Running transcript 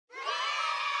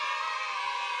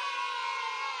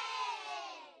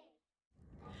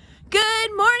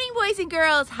morning, boys and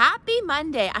girls. Happy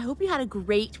Monday. I hope you had a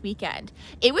great weekend.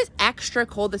 It was extra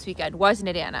cold this weekend, wasn't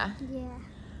it, Anna? Yeah.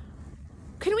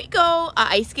 Can we go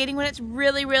ice skating when it's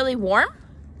really, really warm?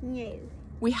 No.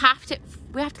 We have to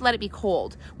let it be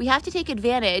cold. We have to take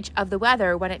advantage of the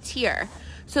weather when it's here.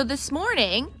 So this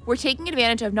morning, we're taking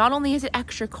advantage of not only is it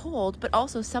extra cold, but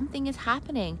also something is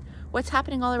happening. What's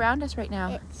happening all around us right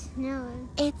now? It's snowing.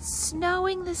 It's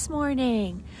snowing this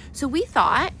morning. So we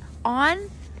thought on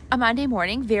a Monday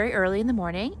morning, very early in the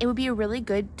morning, it would be a really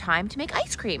good time to make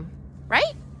ice cream,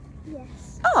 right?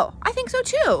 Yes. Oh, I think so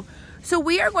too. So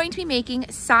we are going to be making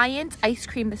science ice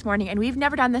cream this morning, and we've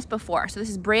never done this before. So this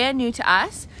is brand new to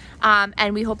us,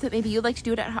 and we hope that maybe you'd like to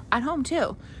do it at home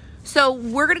too. So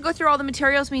we're gonna go through all the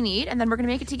materials we need, and then we're gonna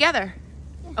make it together.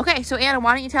 Okay, so Anna,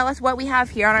 why don't you tell us what we have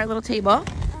here on our little table?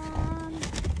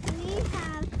 We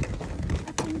have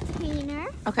a container.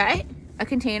 Okay, a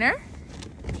container.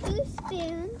 2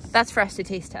 spoons. That's for us to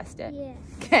taste test it. Yes.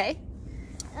 Okay.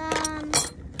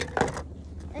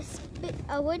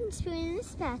 A wooden spoon and a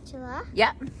spatula.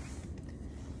 Yep.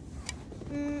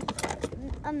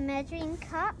 A measuring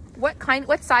cup.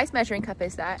 What size measuring cup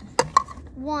is that?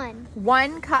 1.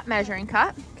 1 cup measuring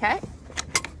cup. Okay.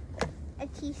 A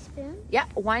teaspoon.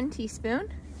 Yep, 1 teaspoon.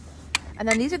 And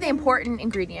then these are the important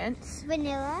ingredients.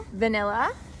 Vanilla.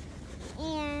 Vanilla.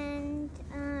 And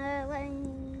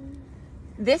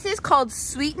This is called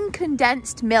sweetened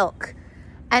condensed milk,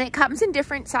 and it comes in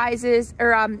different sizes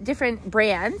or different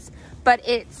brands, but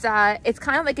it's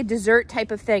kind of like a dessert type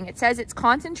of thing. It says it's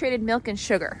concentrated milk and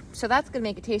sugar, so that's gonna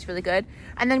make it taste really good.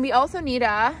 And then we also need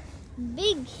a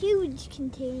big, huge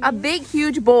container. A big,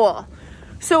 huge bowl.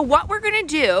 So what we're gonna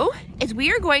do is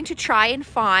we are going to try and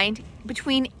find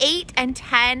between 8 and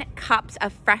 10 cups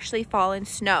of freshly fallen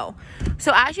snow.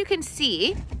 So as you can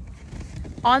see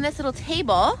on this little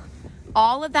table,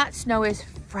 all of that snow is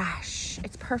fresh.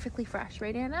 It's perfectly fresh,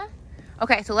 right, Anna?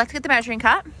 Okay, so let's get the measuring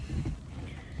cup.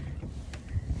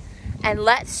 And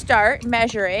let's start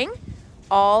measuring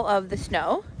all of the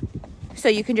snow. So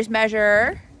you can just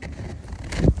measure,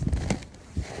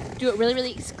 do it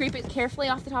really, scrape it carefully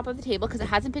off the top of the table because it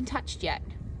hasn't been touched yet.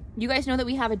 You guys know that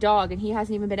we have a dog and he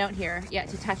hasn't even been out here yet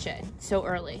to touch it so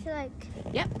early. So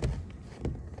Yep.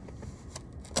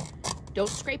 Don't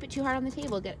scrape it too hard on the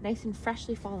table. Get it nice and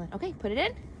freshly fallen. Okay, put it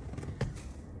in.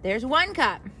 There's 1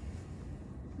 cup.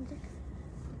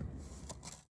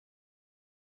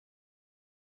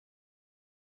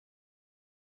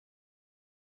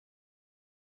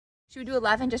 Should we do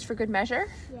 11 just for good measure?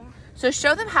 Yeah. So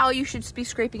show them how you should be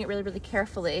scraping it really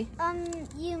carefully.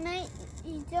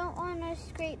 You don't want to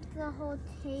scrape the whole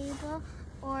table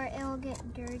or it'll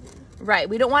get dirty. Right,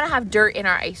 we don't want to have dirt in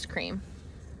our ice cream.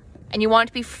 And you want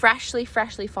it to be freshly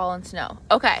fallen snow.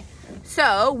 Okay,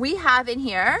 so we have in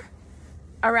here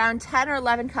around 10 or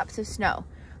 11 cups of snow.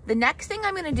 The next thing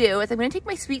I'm gonna do is I'm gonna take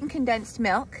my sweetened condensed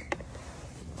milk,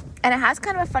 and it has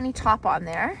kind of a funny top on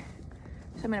there.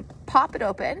 So I'm gonna pop it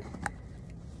open.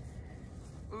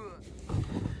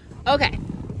 Okay,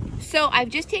 so I've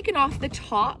just taken off the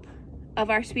top of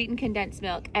our sweetened condensed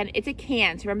milk, and it's a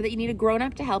can, so remember that you need a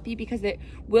grown-up to help you because it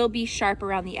will be sharp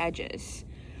around the edges.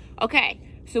 Okay,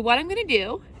 so what I'm gonna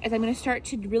do is I'm gonna start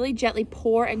to really gently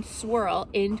pour and swirl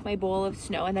into my bowl of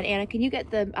snow. And then Anna, can you get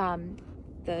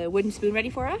the wooden spoon ready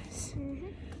for us? Mm-hmm.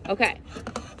 Okay,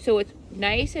 so it's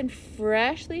nice and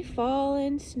freshly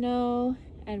fallen snow,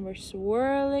 and we're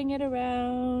swirling it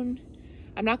around.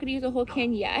 I'm not gonna use a whole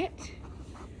can yet.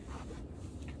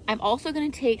 I'm also gonna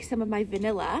take some of my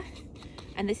vanilla,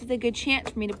 and this is a good chance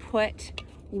for me to put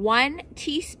 1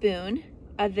 teaspoon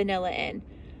of vanilla in.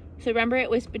 So remember, it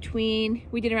was we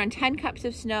did around 10 cups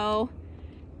of snow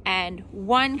and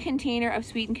 1 container of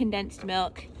sweetened condensed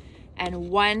milk and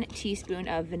 1 teaspoon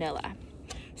of vanilla.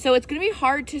 So it's gonna be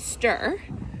hard to stir.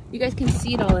 You guys can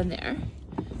see it all in there.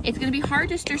 It's gonna be hard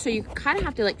to stir, so you kind of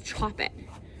have to like chop it.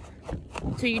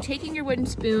 So you're taking your wooden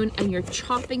spoon and you're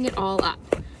chopping it all up,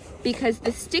 because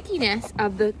the stickiness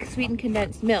of the sweetened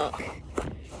condensed milk,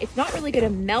 it's not really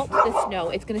gonna melt the snow,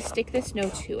 it's gonna stick the snow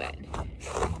to it.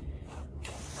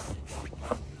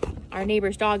 Our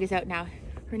neighbor's dog is out now.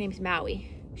 Her name's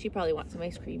Maui. She probably wants some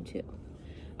ice cream too.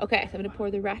 Okay, so I'm gonna pour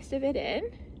the rest of it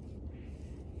in.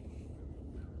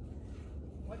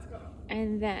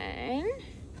 And then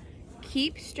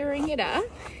keep stirring it up.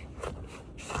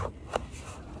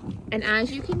 And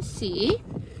as you can see,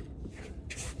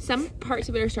 some parts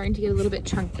of it are starting to get a little bit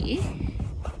chunky.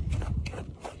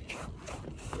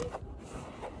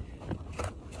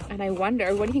 And I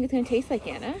wonder, what do you think it's gonna taste like,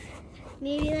 Anna?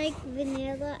 Maybe like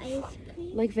vanilla ice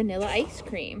cream. Like vanilla ice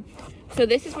cream. So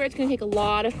this is where it's gonna take a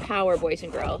lot of power, boys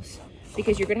and girls.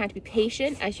 because you're gonna have to be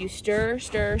patient as you stir,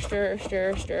 stir, stir,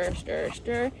 stir, stir, stir,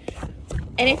 stir.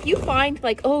 And if you find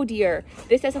like, oh dear,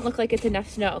 this doesn't look like it's enough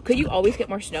snow, could you always get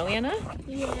more snow, Anna?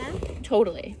 Yeah.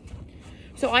 Totally.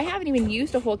 So I haven't even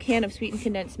used a whole can of sweetened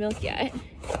condensed milk yet.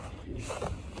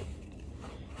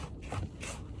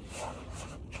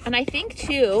 And I think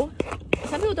too,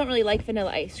 some people don't really like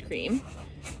vanilla ice cream.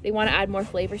 They want to add more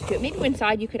flavors to it. Maybe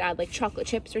inside you could add like chocolate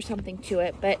chips or something to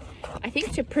it. But I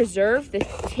think to preserve the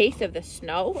taste of the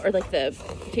snow, or like the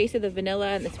taste of the vanilla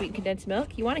and the sweetened condensed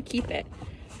milk, you want to keep it.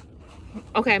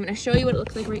 Okay, I'm going to show you what it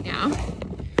looks like right now.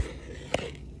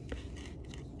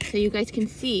 So you guys can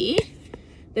see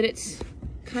that it's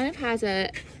kind of has an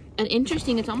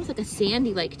interesting, it's almost like a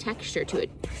sandy like texture to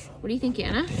it. What do you think,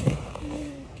 Anna?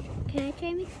 Can I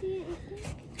try mixing it?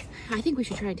 I think we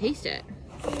should try and taste it.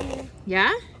 Yeah.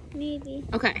 Yeah? Maybe.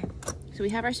 Okay, so we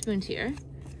have our spoons here.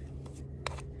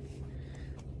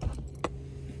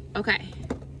 Okay.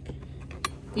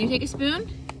 You take a spoon?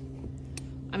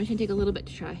 I'm just gonna take a little bit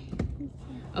to try.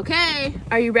 Okay,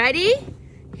 are you ready?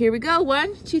 Here we go.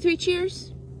 1, 2, 3,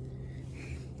 cheers.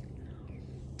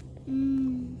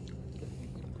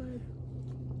 Good.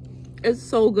 It's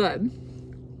so good.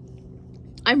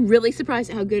 I'm really surprised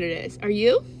at how good it is. Are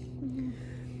you?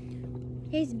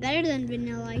 Tastes better than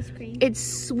vanilla ice cream. It's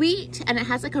sweet and it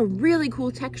has like a really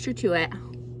cool texture to it.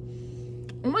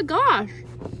 Oh my gosh.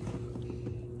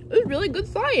 It's really good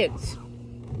science.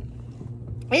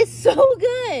 It's so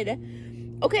good.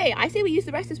 Okay, I say we use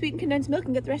the rest of the sweetened condensed milk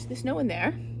and get the rest of the snow in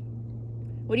there.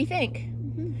 What do you think?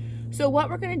 So what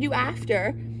we're gonna do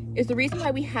after is, the reason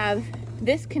why we have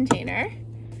this container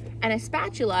and a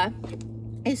spatula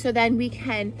is so then we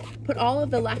can put all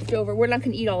of the leftover, we're not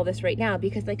gonna eat all of this right now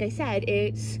because like I said,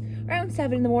 it's around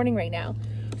 7 in the morning right now.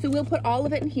 So we'll put all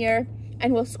of it in here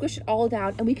and we'll squish it all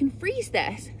down and we can freeze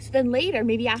this. So then later,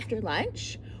 maybe after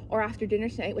lunch or after dinner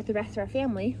tonight with the rest of our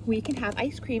family, we can have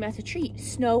ice cream as a treat,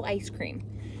 snow ice cream.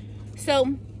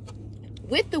 So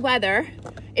with the weather,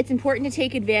 it's important to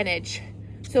take advantage.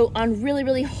 So on really,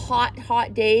 really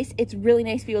hot days, it's really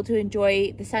nice to be able to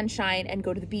enjoy the sunshine and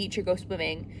go to the beach or go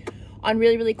swimming. On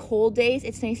really, really cold days,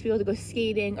 it's nice to be able to go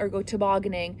skating or go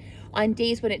tobogganing. On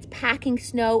days when it's packing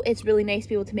snow, it's really nice to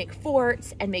be able to make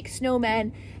forts and make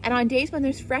snowmen. And on days when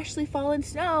there's freshly fallen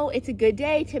snow, it's a good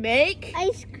day to make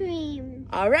ice cream.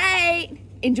 All right,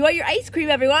 enjoy your ice cream,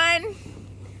 everyone.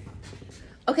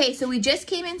 Okay, so we just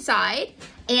came inside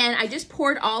and I just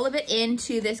poured all of it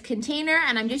into this container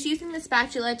and I'm just using the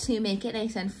spatula to make it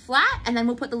nice and flat, and then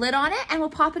we'll put the lid on it and we'll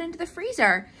pop it into the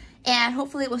freezer. And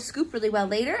hopefully it will scoop really well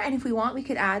later. And if we want, we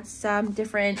could add some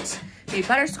different, maybe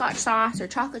butterscotch sauce or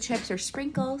chocolate chips or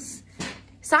sprinkles.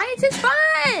 Science is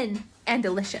fun and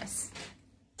delicious.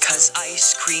 'Cause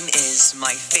ice cream is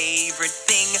my favorite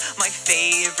thing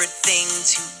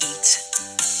to eat.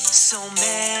 So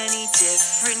many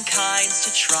different kinds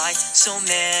to try, so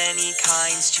many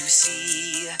kinds to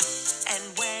see.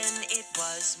 And when it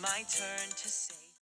was my turn to say